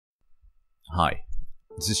Hi,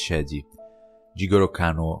 this is Shadi. Jigoro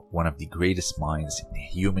Kano, one of the greatest minds in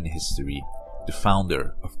human history, the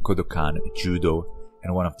founder of Kodokan Judo,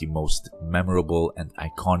 and one of the most memorable and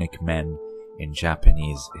iconic men in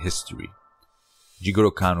Japanese history.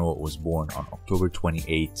 Jigoro Kano was born on October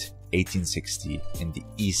 28, 1860 in the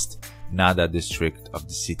East Nada district of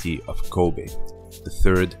the city of Kobe, the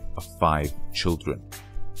third of 5 children.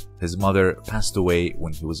 His mother passed away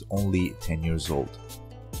when he was only 10 years old.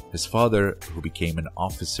 His father, who became an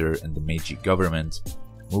officer in the Meiji government,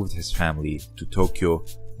 moved his family to Tokyo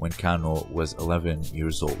when Kano was 11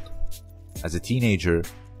 years old. As a teenager,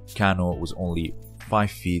 Kano was only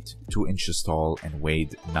 5 feet 2 inches tall and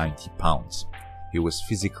weighed 90 pounds. He was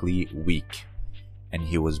physically weak, and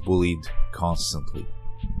he was bullied constantly.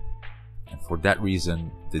 And for that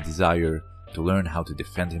reason, the desire to learn how to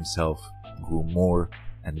defend himself grew more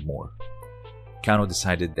and more. Kano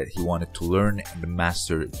decided that he wanted to learn and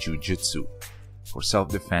master Jiu-Jitsu for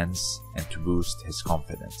self-defense and to boost his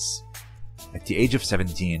confidence. At the age of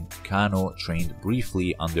 17, Kano trained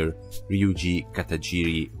briefly under Ryuji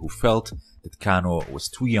Katajiri, who felt that Kano was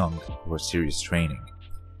too young for serious training.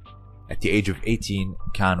 At the age of 18,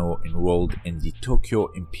 Kano enrolled in the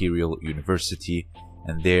Tokyo Imperial University,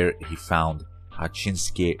 and there he found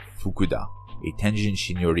Hachinsuke Fukuda, a Tenjin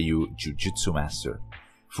Shinryu Jiu-Jitsu master.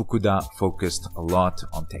 Fukuda focused a lot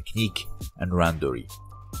on technique and randori.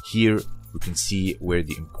 Here we can see where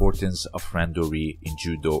the importance of randori in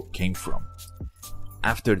Judo came from.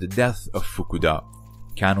 After the death of Fukuda,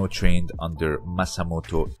 Kano trained under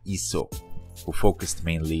Masamoto Iso, who focused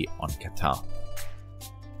mainly on kata.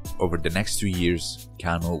 Over the next 2 years,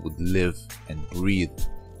 Kano would live and breathe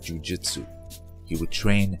Jiu-Jitsu. He would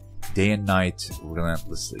train day and night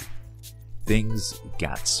relentlessly. Things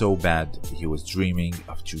got so bad he was dreaming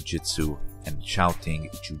of Jiu-Jitsu and shouting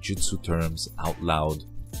Jiu-Jitsu terms out loud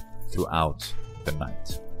throughout the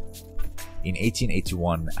night. In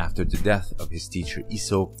 1881, after the death of his teacher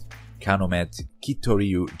Iso, Kano met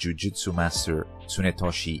Kitoryu Jiu-Jitsu master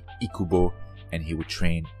Tsunetoshi Ikubo, and he would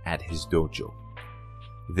train at his dojo.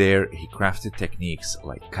 There he crafted techniques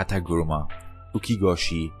like kataguruma,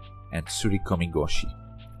 ukigoshi, and surikomigoshi.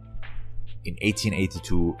 In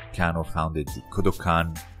 1882, Kano founded the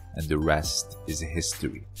Kodokan, and the rest is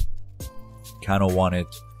history. Kano wanted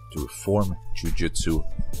to reform Jiu-Jitsu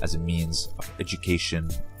as a means of education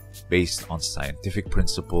based on scientific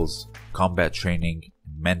principles, combat training,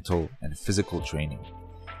 mental and physical training,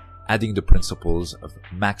 adding the principles of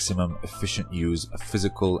maximum efficient use of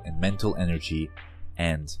physical and mental energy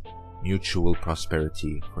and mutual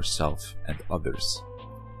prosperity for self and others.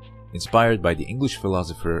 Inspired by the English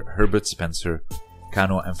philosopher Herbert Spencer,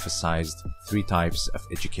 Kano emphasized 3 types of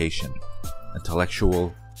education: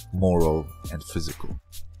 intellectual, moral, and physical.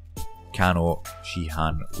 Kano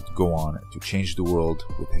Shihan would go on to change the world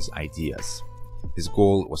with his ideas. His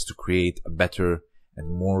goal was to create a better and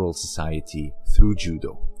moral society through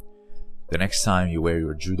Judo. The next time you wear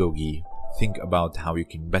your Judo gi, think about how you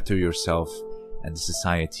can better yourself and the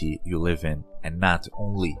society you live in, and not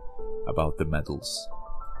only about the medals.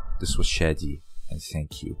 This was Shadi, and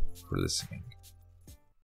thank you for listening.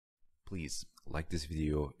 Please like this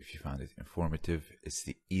video if you found it informative. It's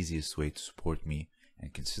the easiest way to support me,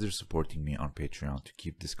 and consider supporting me on Patreon to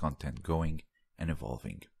keep this content going and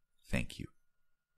evolving. Thank you.